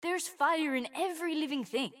there's fire in every living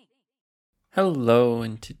thing. Hello,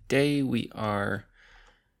 and today we are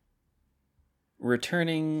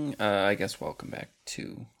returning, welcome back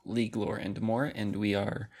to League Lore and More, and we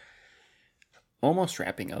are almost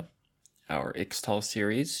wrapping up our Ixtal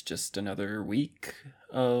series, just another week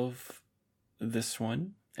of this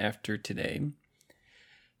one after today.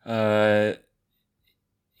 And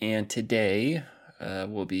today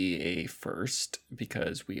will be a first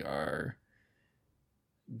because we are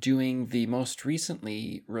doing the most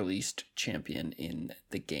recently released champion in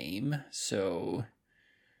the game. So,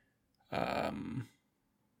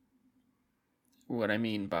 what I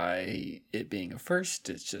mean by it being a first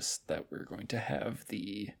is just that we're going to have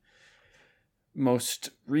the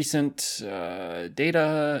most recent lore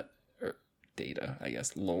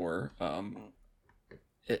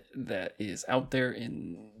that is out there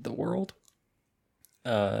in the world.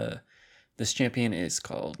 This champion is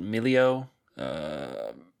called Milio.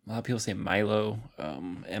 A lot of people say Milo,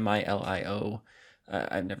 Milio.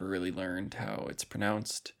 I've never really learned how it's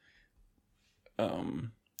pronounced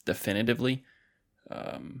definitively.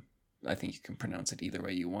 I think you can pronounce it either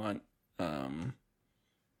way you want.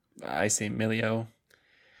 I say Milio.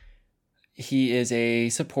 He is a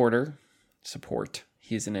support.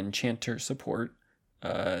 He's an enchanter support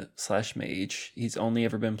 / mage. He's only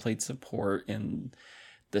ever been played support in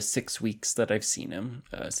the 6 weeks that I've seen him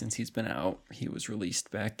since he's been out. He was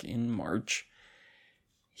released back in March.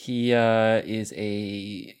 He is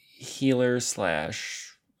a healer /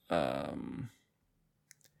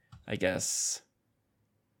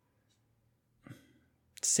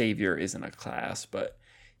 savior isn't a class, but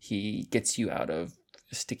he gets you out of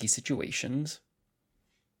sticky situations.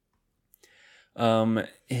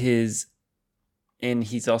 He's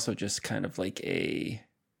also just kind of like a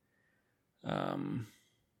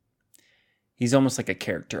he's almost like a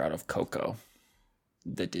character out of Coco,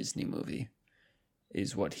 the Disney movie,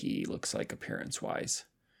 is what he looks like appearance-wise.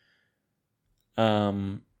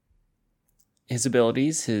 His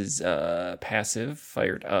abilities, his passive,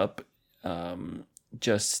 Fired Up,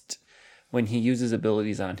 just when he uses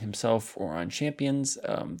abilities on himself or on champions,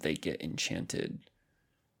 they get enchanted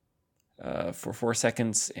for 4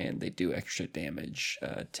 seconds, and they do extra damage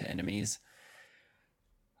to enemies.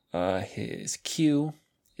 His Q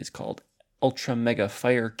is called Ultra Mega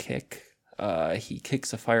Fire Kick. He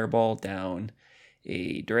kicks a fireball down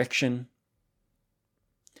a direction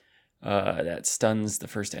that stuns the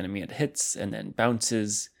first enemy it hits, and then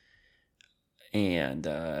bounces and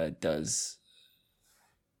does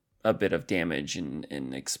a bit of damage in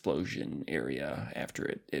an explosion area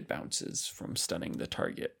after it bounces from stunning the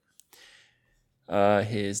target.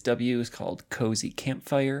 His W is called Cozy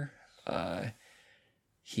Campfire.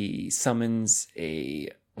 He summons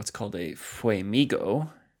what's called a Fuemigo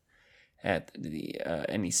at the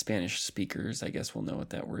any Spanish speakers, I guess, will know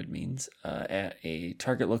what that word means, at a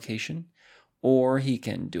target location, or he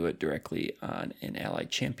can do it directly on an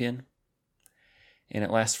allied champion. And it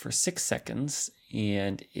lasts for 6 seconds,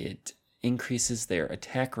 and it increases their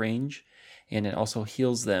attack range, and it also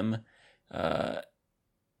heals them a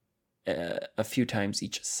few times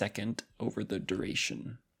each second over the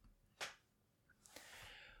duration.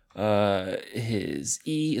 His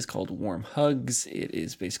E is called Warm Hugs. It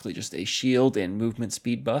is basically just a shield and movement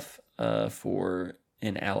speed buff for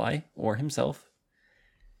an ally or himself.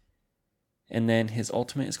 And then his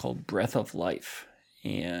ultimate is called Breath of Life,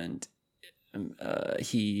 and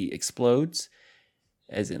he explodes,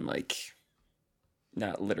 as in, like,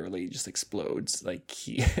 not literally just explodes, like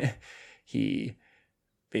he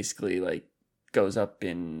basically, like, goes up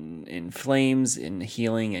in flames in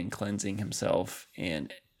healing and cleansing himself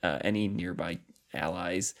and any nearby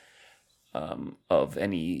allies of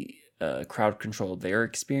any crowd control they're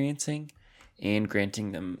experiencing, and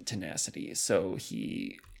granting them tenacity. So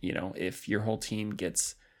he, if your whole team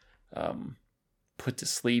gets put to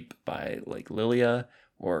sleep by, like, Lilia,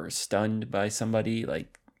 or stunned by somebody,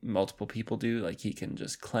 like multiple people do, like, he can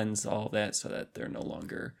just cleanse all that so that they're no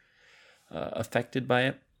longer affected by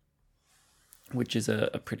it, which is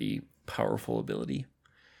a pretty powerful ability.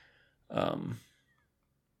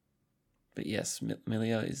 But yes,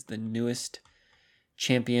 Milia is the newest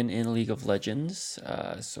champion in League of Legends,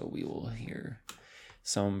 so we will hear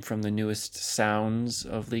some from the newest sounds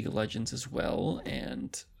of League of Legends as well,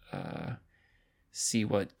 and see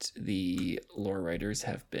what the lore writers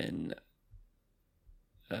have been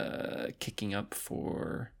kicking up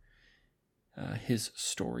for his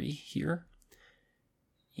story here.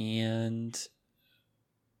 And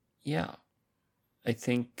yeah, I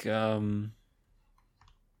think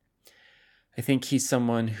he's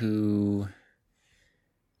someone who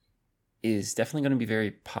is definitely going to be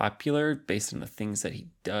very popular based on the things that he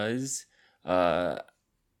does. I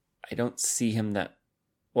don't see him that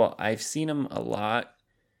well. I've seen him a lot.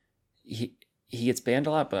 He gets banned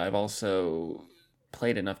a lot, but I've also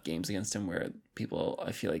played enough games against him where people,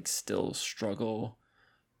 I feel like, still struggle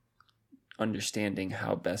understanding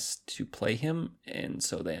how best to play him, and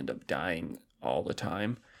so they end up dying all the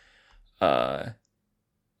time.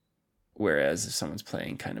 Whereas if someone's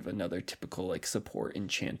playing kind of another typical like support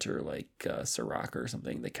enchanter like Soraka or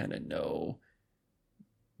something, they kind of know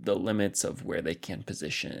the limits of where they can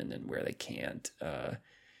position and where they can't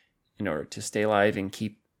in order to stay alive and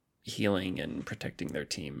keep healing and protecting their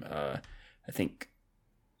team. I think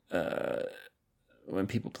when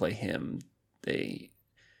people play him, they,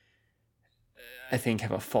 I think,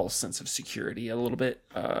 have a false sense of security a little bit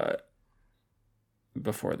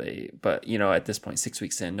before they, but at this point, 6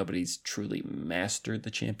 weeks in, nobody's truly mastered the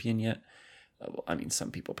champion yet. Well, I mean,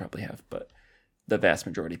 some people probably have, but the vast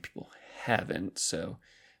majority of people haven't. So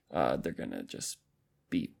they're gonna just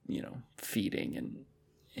be, feeding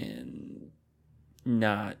and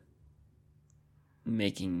not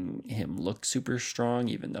making him look super strong,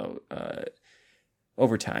 even though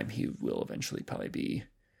over time he will eventually probably be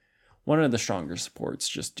one of the stronger supports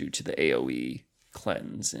just due to the AoE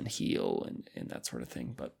cleanse and heal and that sort of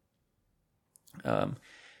thing. But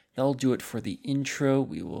that'll do it for the intro.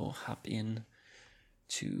 We will hop in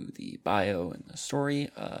to the bio and the story.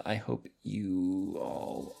 I hope you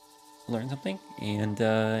all learned something, and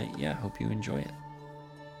hope you enjoy it.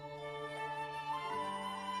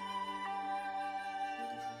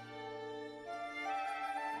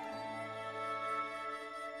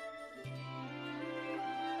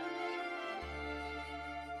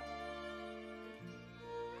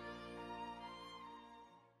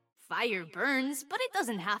 Fire burns, but it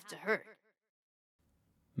doesn't have to hurt.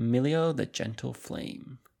 Milio the Gentle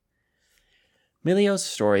Flame. Milio's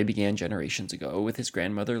story began generations ago with his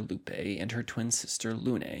grandmother Lupe and her twin sister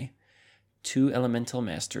Lune, two elemental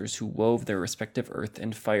masters who wove their respective earth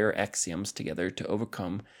and fire axioms together to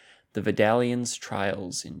overcome the Vidalians'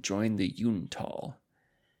 trials and join the Ixtal.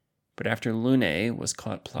 But after Lune was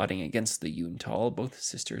caught plotting against the Ixtal, both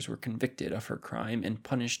sisters were convicted of her crime and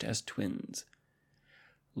punished as twins.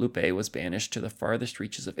 Lupe was banished to the farthest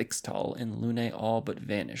reaches of Ixtal, and Lune all but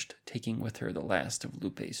vanished, taking with her the last of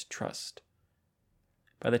Lupe's trust.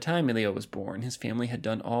 By the time Milio was born, his family had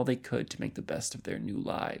done all they could to make the best of their new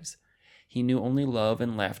lives. He knew only love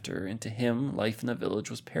and laughter, and to him, life in the village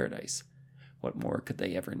was paradise. What more could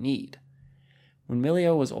they ever need? When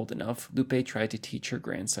Milio was old enough, Lupe tried to teach her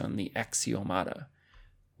grandson the axiomata.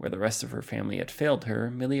 Where the rest of her family had failed her,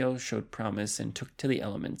 Milio showed promise and took to the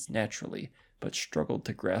elements naturally, but struggled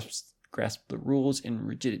to grasp the rules and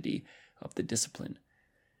rigidity of the discipline.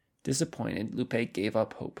 Disappointed, Lupe gave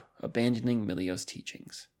up hope, abandoning Milio's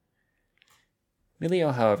teachings.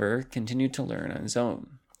 Milio, however, continued to learn on his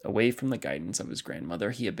own. Away from the guidance of his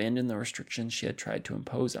grandmother, he abandoned the restrictions she had tried to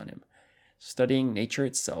impose on him. Studying nature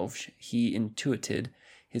itself, he intuited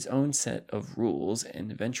his own set of rules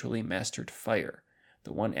and eventually mastered fire,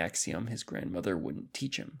 the one axiom his grandmother wouldn't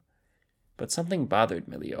teach him. But something bothered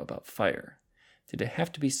Milio about fire. Did it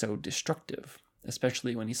have to be so destructive,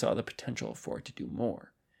 especially when he saw the potential for it to do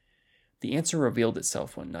more? The answer revealed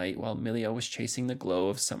itself one night while Milio was chasing the glow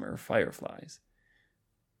of summer fireflies.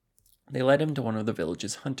 They led him to one of the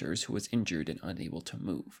village's hunters who was injured and unable to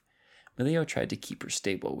move. Milio tried to keep her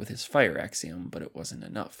stable with his fire axiom, but it wasn't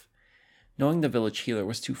enough. Knowing the village healer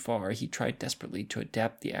was too far, he tried desperately to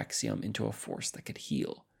adapt the axiom into a force that could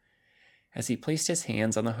heal. As he placed his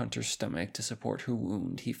hands on the hunter's stomach to support her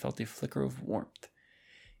wound, he felt a flicker of warmth.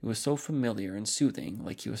 It was so familiar and soothing,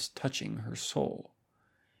 like he was touching her soul,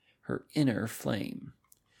 her inner flame.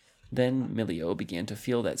 Then Milio began to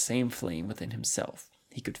feel that same flame within himself.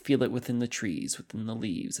 He could feel it within the trees, within the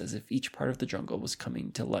leaves, as if each part of the jungle was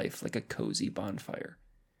coming to life like a cozy bonfire.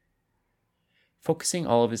 Focusing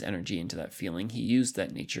all of his energy into that feeling, he used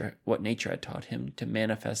what nature had taught him to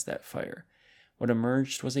manifest that fire. What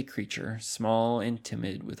emerged was a creature, small and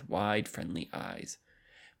timid, with wide, friendly eyes.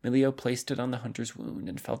 Milio placed it on the hunter's wound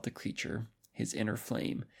and felt the creature, his inner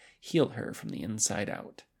flame, heal her from the inside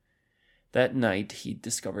out. That night, he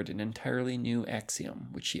discovered an entirely new axiom,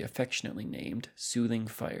 which he affectionately named Soothing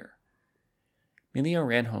Fire. Milio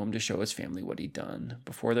ran home to show his family what he'd done.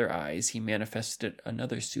 Before their eyes, he manifested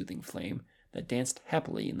another soothing flame that danced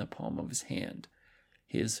happily in the palm of his hand.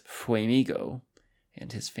 His Fuemigo,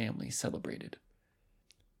 and his family celebrated.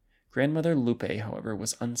 Grandmother Lupe, however,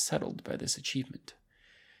 was unsettled by this achievement.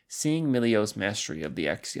 Seeing Milio's mastery of the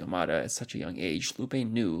axiomata at such a young age, Lupe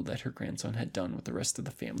knew that her grandson had done what the rest of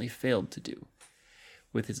the family failed to do.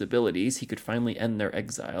 With his abilities, he could finally end their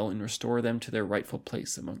exile and restore them to their rightful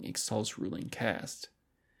place among Ixtal's ruling caste.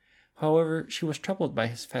 However, she was troubled by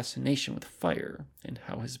his fascination with fire and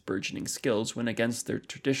how his burgeoning skills went against their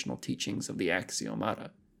traditional teachings of the Axiomata.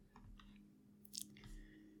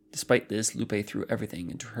 Despite this, Lupe threw everything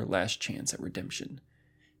into her last chance at redemption.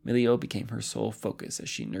 Milio became her sole focus as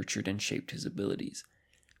she nurtured and shaped his abilities,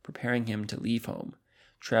 preparing him to leave home,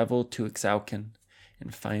 travel to Ixtal,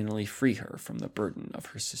 and finally free her from the burden of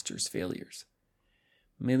her sister's failures.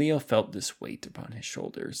 Milio felt this weight upon his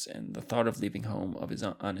shoulders, and the thought of leaving home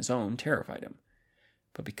on his own terrified him.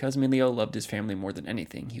 But because Milio loved his family more than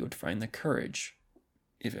anything, he would find the courage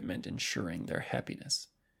if it meant ensuring their happiness.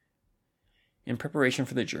 In preparation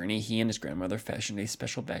for the journey, he and his grandmother fashioned a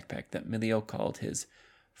special backpack that Milio called his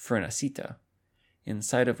Fernacita,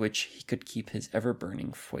 inside of which he could keep his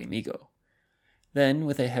ever-burning fuemigo. Then,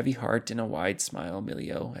 with a heavy heart and a wide smile,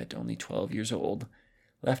 Milio, at only 12 years old,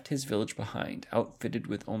 left his village behind, outfitted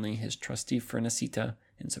with only his trusty Fernacita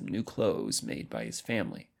and some new clothes made by his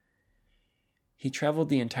family. He traveled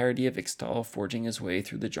the entirety of Ixtal, forging his way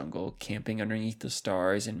through the jungle, camping underneath the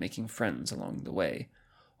stars and making friends along the way,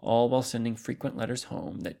 all while sending frequent letters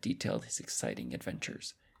home that detailed his exciting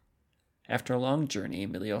adventures. After a long journey,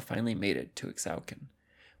 Milio finally made it to Ixtal,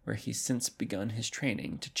 where he's since begun his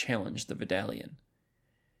training to challenge the Vidalian.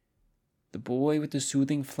 The boy with the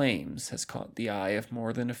soothing flames has caught the eye of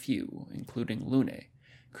more than a few, including Lune,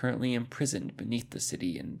 currently imprisoned beneath the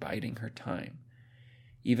city and biding her time.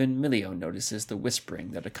 Even Milio notices the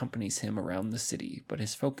whispering that accompanies him around the city, but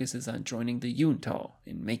his focus is on joining the Ixtal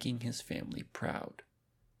and making his family proud.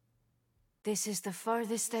 This is the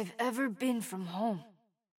farthest I've ever been from home.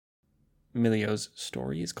 Milio's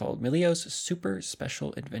story is called Milio's Super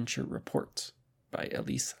Special Adventure Reports by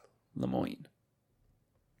Elise Lemoyne.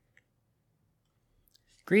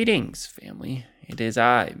 Greetings, family. It is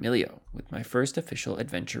I, Milio, with my first official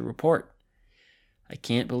adventure report. I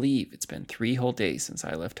can't believe it's been 3 whole days since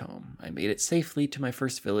I left home. I made it safely to my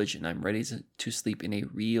first village, and I'm ready to sleep in a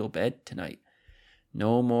real bed tonight.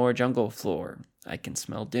 No more jungle floor. I can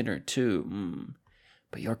smell dinner, too.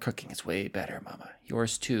 But your cooking is way better, Mama.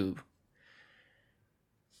 Yours, too.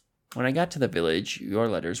 When I got to the village, your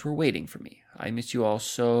letters were waiting for me. I miss you all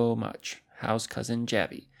so much. How's Cousin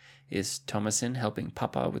Javi? Is Thomasin helping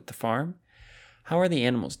Papa with the farm? How are the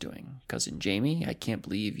animals doing? Cousin Jamie, I can't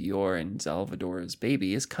believe your and Salvador's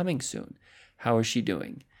baby is coming soon. How is she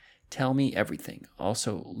doing? Tell me everything.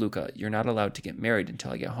 Also, Luca, you're not allowed to get married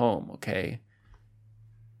until I get home, okay?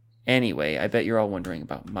 Anyway, I bet you're all wondering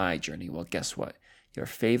about my journey. Well, guess what? Your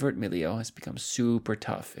favorite Milio has become super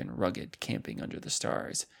tough and rugged camping under the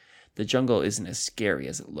stars. The jungle isn't as scary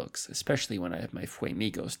as it looks, especially when I have my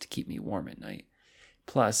fuemigos to keep me warm at night.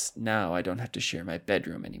 Plus, now I don't have to share my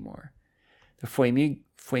bedroom anymore. The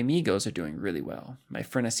fuemigos are doing really well. My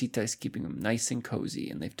Fernacita is keeping them nice and cozy,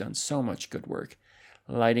 and they've done so much good work,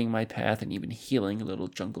 lighting my path and even healing little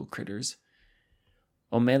jungle critters.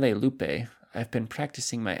 Omele Lupe, I've been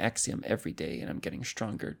practicing my axiom every day, and I'm getting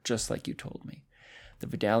stronger, just like you told me. The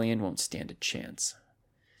Vidalian won't stand a chance.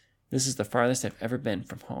 This is the farthest I've ever been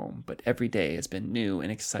from home, but every day has been new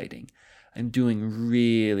and exciting. I'm doing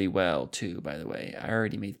really well, too, by the way. I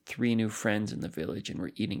already made 3 new friends in the village, and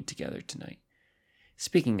we're eating together tonight.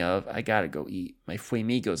 Speaking of, I gotta go eat. My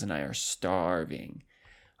fuemigos and I are starving.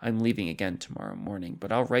 I'm leaving again tomorrow morning,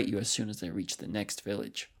 but I'll write you as soon as I reach the next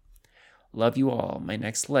village. Love you all. My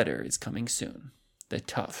next letter is coming soon. The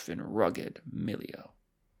tough and rugged Milio.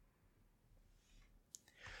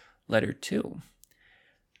 Letter 2.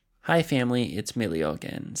 Hi family, it's Milio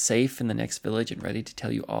again, safe in the next village and ready to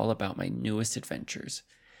tell you all about my newest adventures.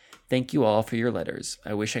 Thank you all for your letters.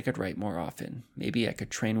 I wish I could write more often. Maybe I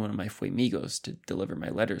could train one of my fuemigos to deliver my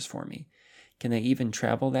letters for me. Can they even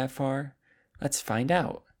travel that far? Let's find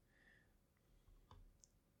out.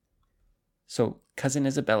 So, Cousin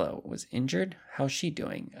Isabella was injured? How's she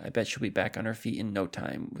doing? I bet she'll be back on her feet in no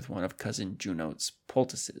time with one of Cousin Juno's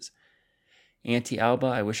poultices. Auntie Alba,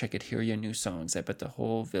 I wish I could hear your new songs. I bet the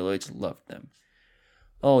whole village loved them.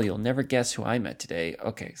 Oh, you'll never guess who I met today.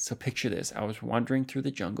 Okay, so picture this. I was wandering through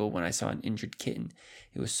the jungle when I saw an injured kitten.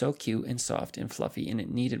 It was so cute and soft and fluffy, and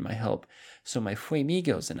it needed my help. So my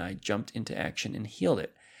fuemigos and I jumped into action and healed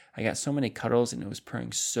it. I got so many cuddles, and it was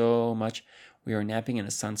purring so much. We were napping in a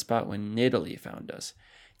sunspot when Nidalee found us.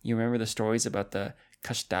 You remember the stories about the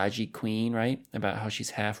Kashtaji queen, right? About how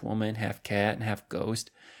she's half woman, half cat, and half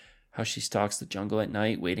ghost. How she stalks the jungle at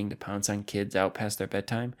night, waiting to pounce on kids out past their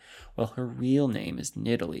bedtime? Well, her real name is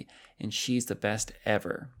Nidalee, and she's the best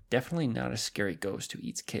ever. Definitely not a scary ghost who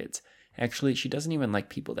eats kids. Actually, she doesn't even like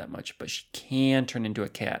people that much, but she can turn into a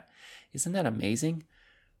cat. Isn't that amazing?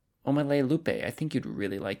 Omele Lupe, I think you'd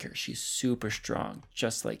really like her. She's super strong,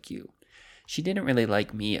 just like you. She didn't really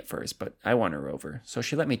like me at first, but I won her over, so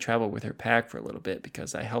she let me travel with her pack for a little bit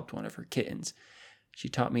because I helped one of her kittens. She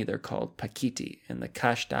taught me they're called Pakiti, and the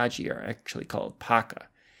Kashdaji are actually called Paka.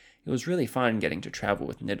 It was really fun getting to travel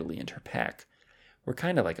with Nidalee and her pack. We're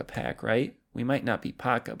kind of like a pack, right? We might not be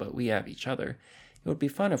Paka, but we have each other. It would be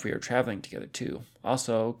fun if we were traveling together too.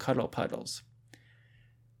 Also, cuddle puddles.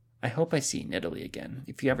 I hope I see Nidalee again.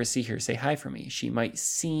 If you ever see her, say hi for me. She might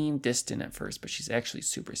seem distant at first, but she's actually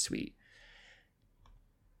super sweet.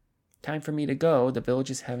 Time for me to go. The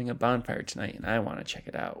village is having a bonfire tonight, and I want to check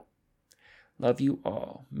it out. Love you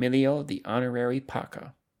all. Milio, the honorary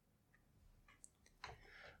Paka.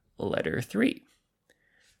 Letter 3.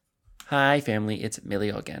 Hi, family. It's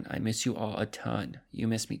Milio again. I miss you all a ton. You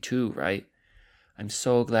miss me too, right? I'm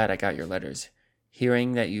so glad I got your letters.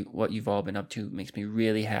 Hearing that what you've all been up to makes me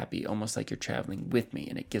really happy, almost like you're traveling with me,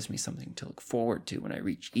 and it gives me something to look forward to when I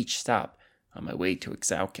reach each stop on my way to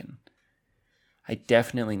Ixtal. I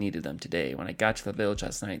definitely needed them today. When I got to the village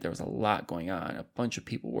last night, there was a lot going on. A bunch of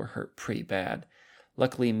people were hurt pretty bad.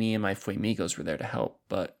 Luckily, me and my Fuemigos were there to help,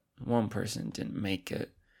 but one person didn't make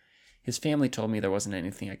it. His family told me there wasn't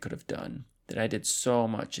anything I could have done, that I did so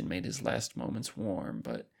much and made his last moments warm,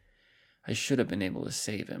 but I should have been able to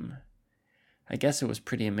save him. I guess it was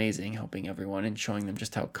pretty amazing helping everyone and showing them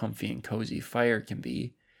just how comfy and cozy fire can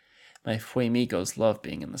be. My Fuemigos love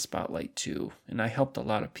being in the spotlight too, and I helped a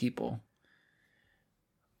lot of people.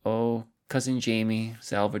 Oh, Cousin Jamie,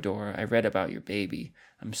 Salvador, I read about your baby.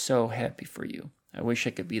 I'm so happy for you. I wish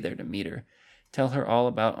I could be there to meet her. Tell her all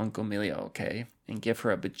about Uncle Milio, okay? And give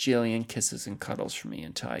her a bajillion kisses and cuddles from me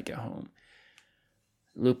until I get home.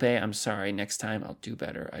 Lupe, I'm sorry. Next time I'll do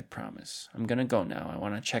better, I promise. I'm gonna go now. I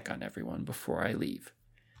want to check on everyone before I leave.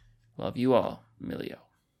 Love you all, Milio.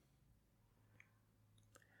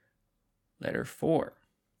 Letter 4.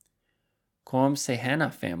 Com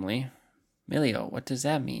Sehana, family. Milio, what does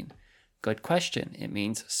that mean? Good question. It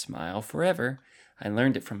means smile forever. I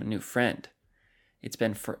learned it from a new friend. It's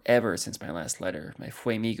been forever since my last letter. My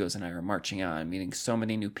Fuemigos and I are marching on, meeting so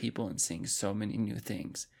many new people and seeing so many new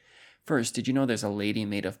things. First, did you know there's a lady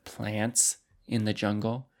made of plants in the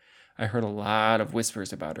jungle? I heard a lot of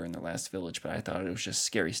whispers about her in the last village, but I thought it was just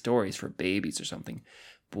scary stories for babies or something.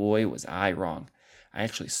 Boy, was I wrong. I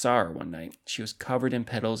actually saw her one night. She was covered in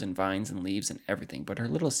petals and vines and leaves and everything, but her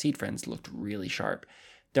little seed friends looked really sharp.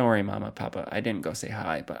 Don't worry, Mama, Papa, I didn't go say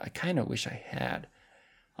hi, but I kind of wish I had.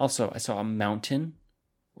 Also, I saw a mountain,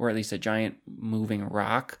 or at least a giant moving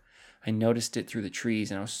rock. I noticed it through the trees,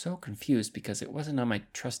 and I was so confused because it wasn't on my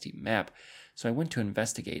trusty map, so I went to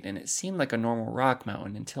investigate, and it seemed like a normal rock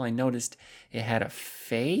mountain until I noticed it had a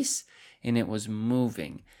face, and it was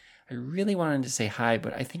moving. I really wanted to say hi,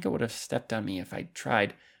 but I think it would have stepped on me if I'd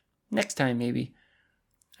tried. Next time, maybe.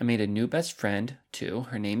 I made a new best friend, too.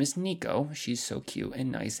 Her name is Nico. She's so cute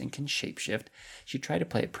and nice and can shapeshift. She tried to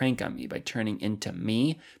play a prank on me by turning into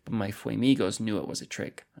me, but my Fuemigos knew it was a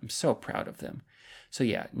trick. I'm so proud of them. So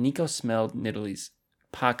yeah, Nico smelled Nidalee's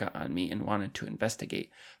Paka on me and wanted to investigate.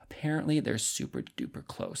 Apparently, they're super duper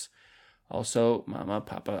close. Also, Mama,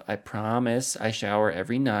 Papa, I promise I shower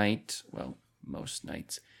every night. Well, most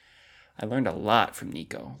nights. I learned a lot from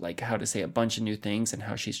Nico, like how to say a bunch of new things and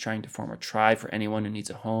how she's trying to form a tribe for anyone who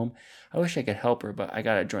needs a home. I wish I could help her, but I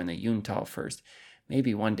gotta join the Ixtal first.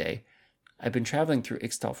 Maybe one day. I've been traveling through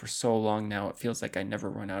Ixtal for so long now, it feels like I never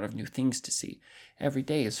run out of new things to see. Every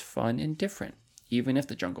day is fun and different, even if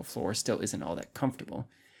the jungle floor still isn't all that comfortable.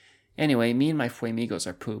 Anyway, me and my Fuemigos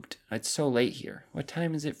are pooped. It's so late here. What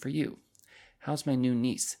time is it for you? How's my new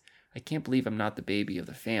niece? I can't believe I'm not the baby of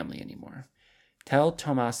the family anymore. Tell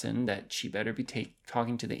Thomasin that she better be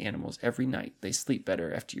talking to the animals every night. They sleep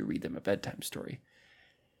better after you read them a bedtime story.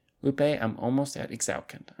 Lupe, I'm almost at Ixtal.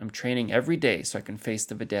 I'm training every day so I can face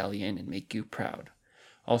the Vidalian and make you proud.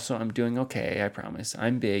 Also, I'm doing okay, I promise.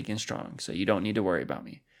 I'm big and strong, so you don't need to worry about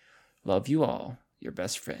me. Love you all, your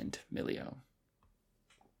best friend, Milio.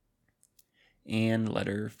 And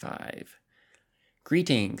letter 5.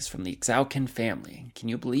 Greetings from the Ixtal family. Can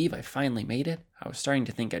you believe I finally made it? I was starting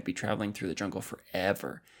to think I'd be traveling through the jungle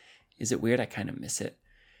forever. Is it weird I kind of miss it?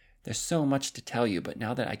 There's so much to tell you, but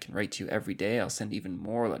now that I can write to you every day, I'll send even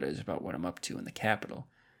more letters about what I'm up to in the capital.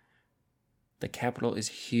 The capital is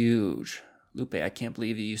huge. Lupe, I can't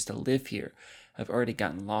believe you used to live here. I've already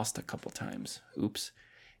gotten lost a couple times. Oops.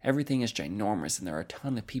 Everything is ginormous and there are a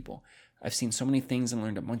ton of people. I've seen so many things and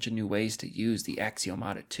learned a bunch of new ways to use the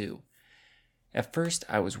Axiomata too. At first,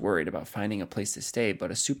 I was worried about finding a place to stay, but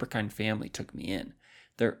a super kind family took me in.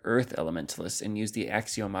 They're earth elementalists and use the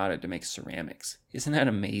axiomata to make ceramics. Isn't that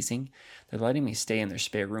amazing? They're letting me stay in their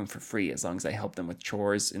spare room for free as long as I help them with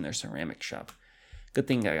chores in their ceramic shop. Good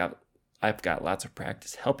thing I've got lots of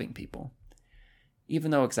practice helping people.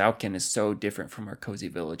 Even though Ixtalkin is so different from our cozy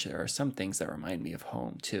village, there are some things that remind me of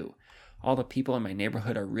home, too. All the people in my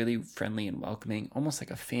neighborhood are really friendly and welcoming, almost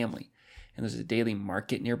like a family. And there's a daily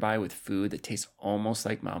market nearby with food that tastes almost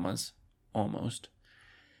like Mama's. Almost.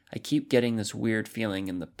 I keep getting this weird feeling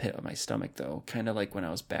in the pit of my stomach, though, kind of like when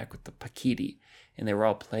I was back with the Pakiti, and they were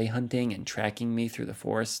all play hunting and tracking me through the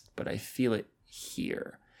forest, but I feel it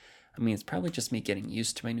here. I mean, it's probably just me getting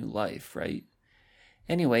used to my new life, right?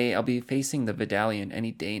 Anyway, I'll be facing the Vidalian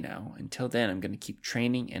any day now. Until then, I'm going to keep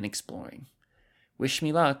training and exploring. Wish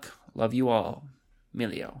me luck. Love you all.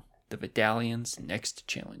 Milio, the Vidalian's next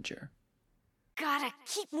challenger. Gotta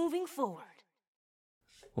keep moving forward.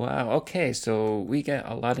 Wow, okay, so we get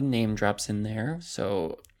a lot of name drops in there.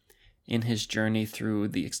 So, in his journey through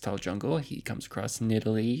the Ixtal jungle, he comes across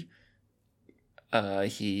Nidalee.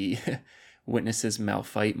 He witnesses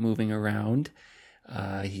Malphite moving around.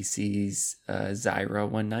 He sees Zyra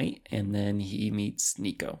one night, and then he meets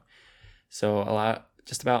Nico. So,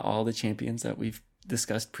 just about all the champions that we've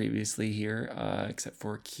discussed previously here, except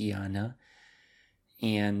for Kiana.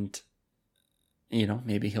 And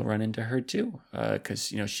maybe he'll run into her too,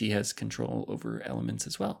 because, she has control over elements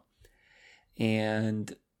as well.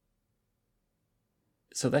 And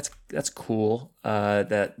so that's cool,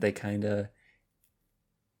 that they kind of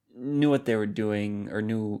knew what they were doing, or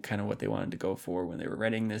knew kind of what they wanted to go for when they were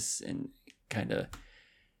writing this, and kind of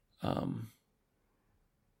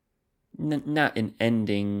not an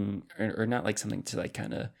ending, or not like something to like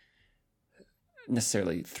kind of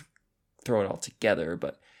necessarily throw it all together,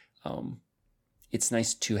 but it's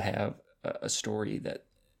nice to have a story that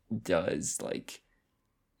does like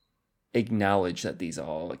acknowledge that these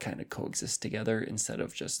all kind of coexist together, instead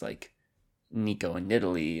of just like Nico and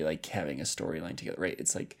Nidalee like having a storyline together, right?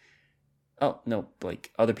 It's like, oh no,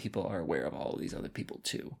 like other people are aware of all of these other people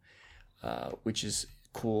too, which is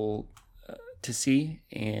cool to see.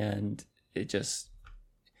 And it just,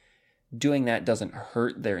 doing that doesn't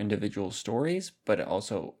hurt their individual stories, but it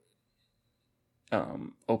also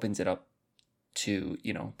opens it up to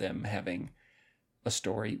them having a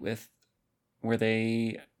story with where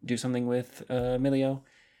they do something with Milio,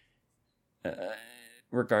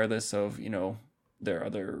 regardless of their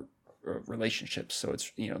other relationships. So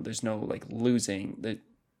it's there's no like losing,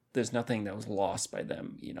 there's nothing that was lost by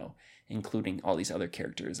them, including all these other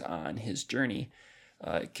characters on his journey.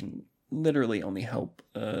 It can literally only help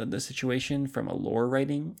the situation from a lore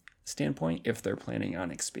writing standpoint if they're planning on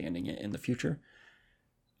expanding it in the future.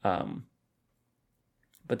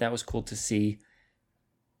 But that was cool to see.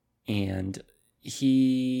 And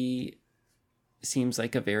he seems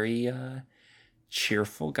like a very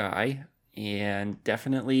cheerful guy. And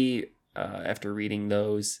definitely, after reading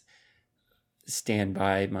those, stand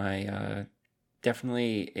by my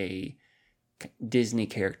definitely a Disney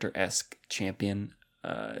character-esque champion,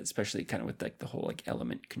 especially kind of with like the whole like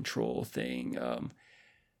element control thing.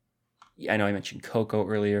 I know I mentioned Coco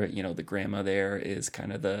earlier. The grandma there is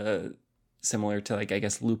kind of similar to like, I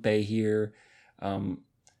guess, Lupe here.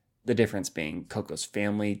 The difference being Coco's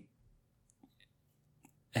family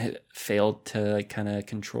failed to like kind of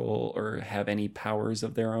control or have any powers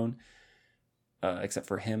of their own, except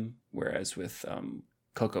for him. Whereas with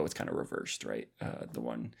Coco, it's kind of reversed, right? The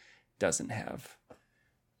one doesn't have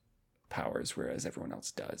powers, whereas everyone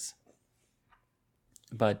else does.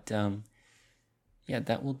 But yeah,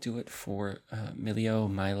 that will do it for Milio,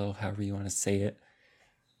 Milo, however you want to say it.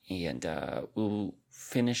 And we'll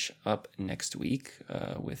finish up next week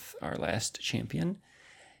with our last champion.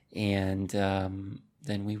 And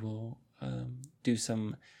then we will do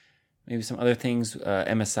maybe some other things.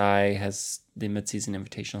 MSI the Mid-Season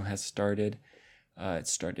Invitational has started. It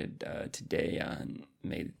started today on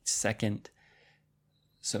May 2nd.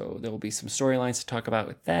 So there will be some storylines to talk about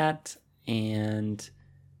with that. And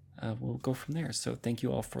we'll go from there. So thank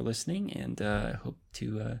you all for listening. And I hope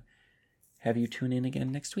to have you tune in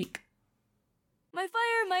again next week. My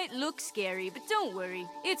fire might look scary, but don't worry,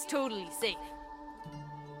 it's totally safe.